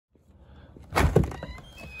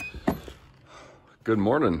Good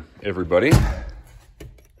morning, everybody.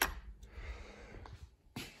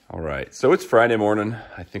 All right, so it's Friday morning.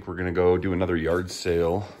 I think we're gonna go do another yard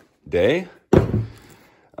sale day.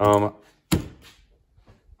 I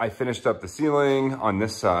finished up the ceiling on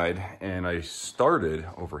this side and I started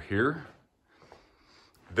over here.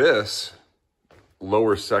 This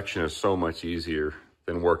lower section is so much easier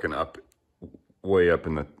than working up way up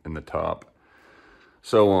in the top.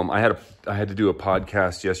 So I had to do a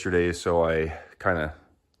podcast yesterday, so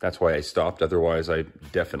that's why I stopped. Otherwise, I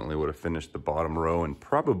definitely would have finished the bottom row and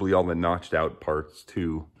probably all the notched out parts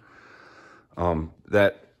too.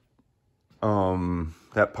 That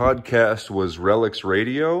podcast was Relics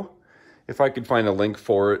Radio. If I could find a link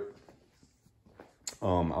for it,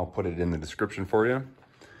 I'll put it in the description for you.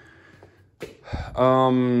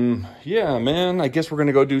 Yeah, man, I guess we're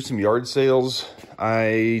gonna go do some yard sales.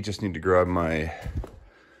 I just need to grab my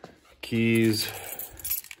keys,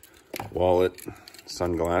 wallet,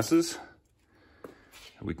 sunglasses,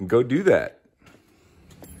 and we can go do that.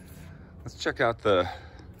 Let's check out the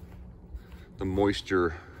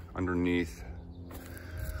moisture underneath.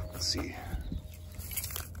 Let's see.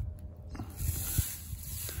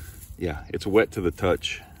 Yeah, it's wet to the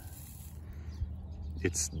touch.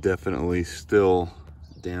 It's definitely still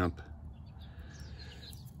damp.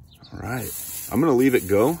 All right, I'm gonna leave it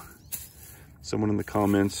go. Someone in the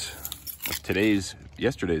comments of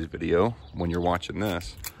yesterday's video, when you're watching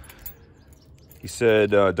this, he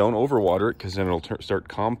said, don't overwater it because then it'll start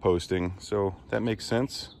composting. So that makes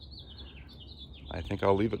sense. I think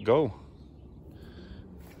I'll leave it go.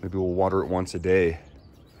 Maybe we'll water it once a day.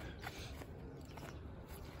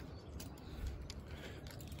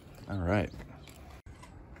 All right.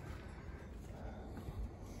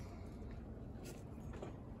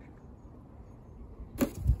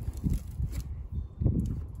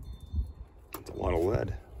 That's a lot of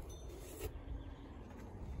lead.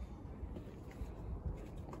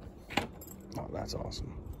 Oh, that's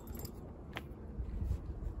awesome.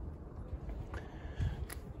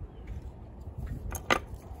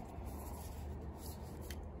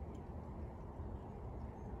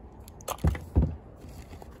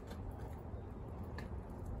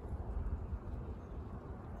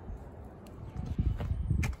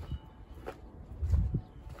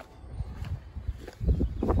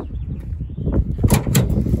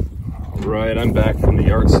 Right, I'm back from the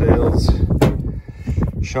yard sales.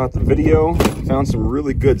 Shot the video, found some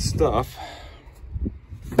really good stuff.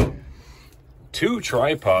 2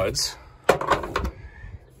 tripods.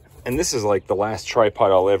 And this is like the last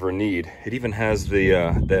tripod I'll ever need. It even has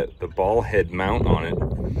the ball head mount on it.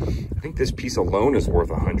 I think this piece alone is worth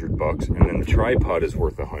 $100, and then the tripod is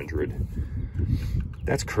worth $100.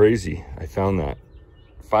 That's crazy. I found that.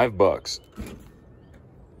 $5.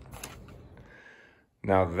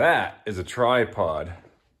 Now that is a tripod.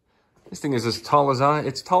 This thing is as tall as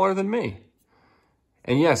it's taller than me.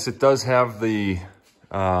 And yes, it does have the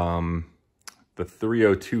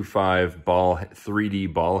 3025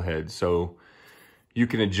 3D ball head. So you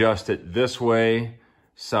can adjust it this way,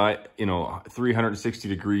 360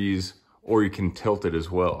 degrees, or you can tilt it as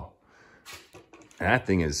well. And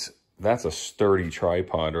that's a sturdy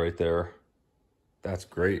tripod right there. That's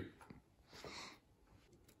great.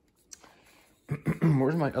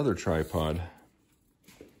 Where's my other tripod?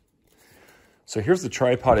 So here's the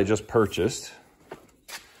tripod I just purchased.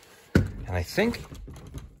 And I think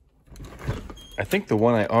the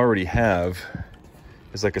one I already have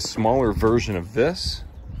is like a smaller version of this.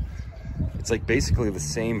 It's like basically the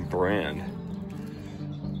same brand.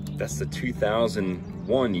 That's the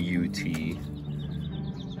 2001 UT.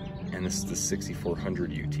 And this is the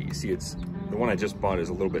 6400 UT. See, the one I just bought is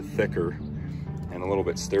a little bit thicker and a little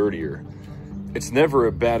bit sturdier. It's never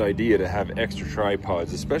a bad idea to have extra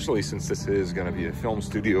tripods, especially since this is going to be a film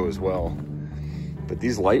studio as well. But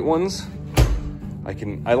these light ones,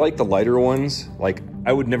 I like the lighter ones. Like,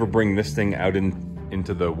 I would never bring this thing out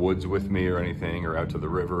into the woods with me or anything, or out to the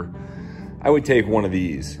river. I would take one of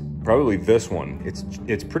these, probably this one.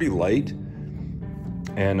 It's pretty light,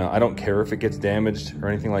 and I don't care if it gets damaged or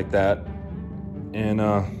anything like that, and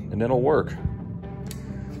it'll work.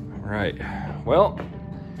 All right, well,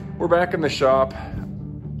 we're back in the shop,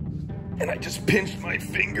 and I just pinched my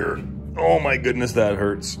finger. Oh my goodness, that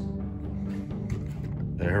hurts.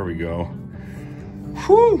 There we go.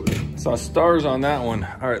 Whew, saw stars on that one.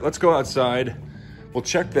 All right, let's go outside. We'll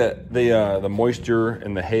check the moisture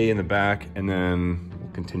and the hay in the back, and then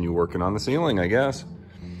we'll continue working on the ceiling, I guess.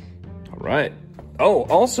 All right. Oh,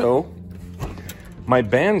 also, my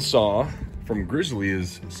bandsaw from Grizzly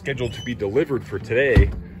is scheduled to be delivered for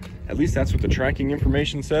today. At least that's what the tracking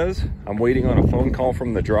information says. I'm waiting on a phone call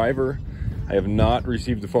from the driver. I have not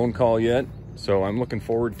received a phone call yet, so I'm looking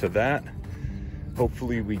forward to that.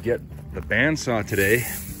 Hopefully we get the bandsaw today.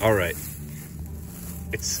 All right,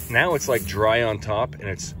 it's like dry on top and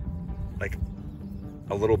it's like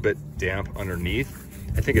a little bit damp underneath.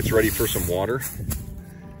 I think it's ready for some water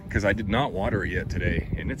because I did not water it yet today,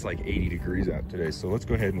 and it's like 80 degrees out today. So let's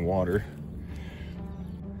go ahead and water.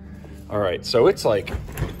 All right, so it's like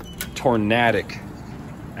tornadic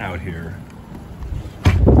out here.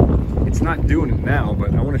 It's not doing it now,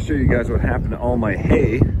 but I want to show you guys what happened to all my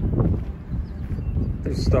hay.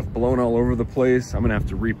 There's stuff blown all over the place. I'm gonna have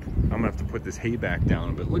to put this hay back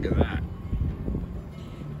down, but look at that.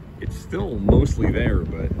 It's still mostly there,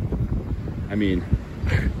 but I mean,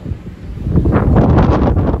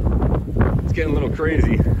 it's getting a little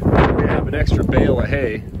crazy. We have an extra bale of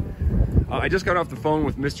hay. I just got off the phone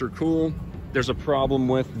with Mr. Cool. There's a problem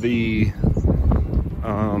with the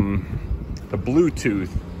Bluetooth,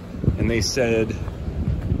 and they said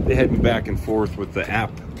they had me back and forth with the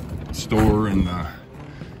app store and the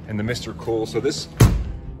Mr. Cool. So this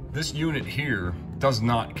unit here does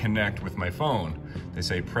not connect with my phone. They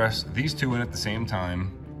say press these two in at the same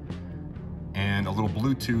time, and a little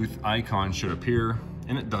Bluetooth icon should appear,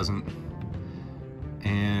 and it doesn't.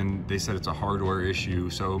 And they said it's a hardware issue,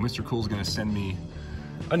 so Mr. Cool's gonna send me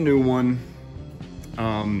a new one.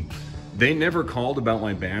 They never called about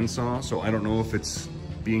my bandsaw, so I don't know if it's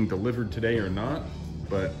being delivered today or not,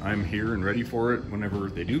 but I'm here and ready for it whenever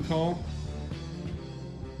they do call.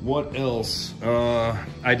 What else?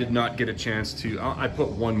 I did not get a chance to, I put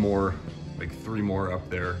one more, like 3 more up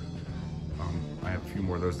there. I have a few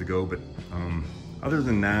more of those to go, but other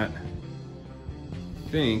than that, I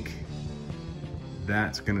think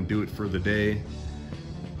that's gonna do it for the day.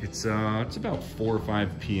 It's about 4 or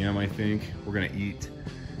 5 p.m. I think. We're gonna eat,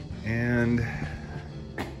 and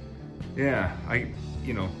yeah,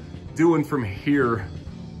 doing from here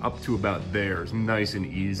up to about there is nice and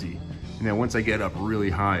easy. And then once I get up really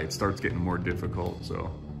high, it starts getting more difficult.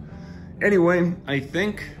 So anyway, I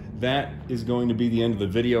think that is going to be the end of the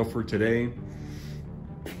video for today.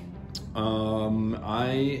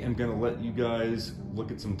 I am gonna let you guys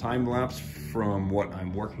look at some time lapse from what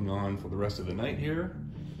I'm working on for the rest of the night here.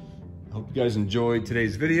 I hope you guys enjoyed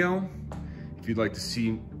today's video. If you'd like to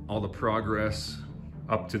see all the progress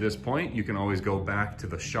up to this point, you can always go back to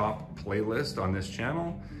the shop playlist on this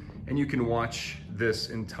channel, and you can watch this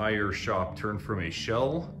entire shop turn from a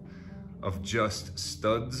shell of just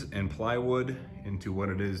studs and plywood into what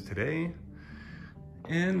it is today.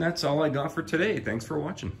 And that's all I got for today. Thanks for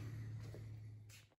watching.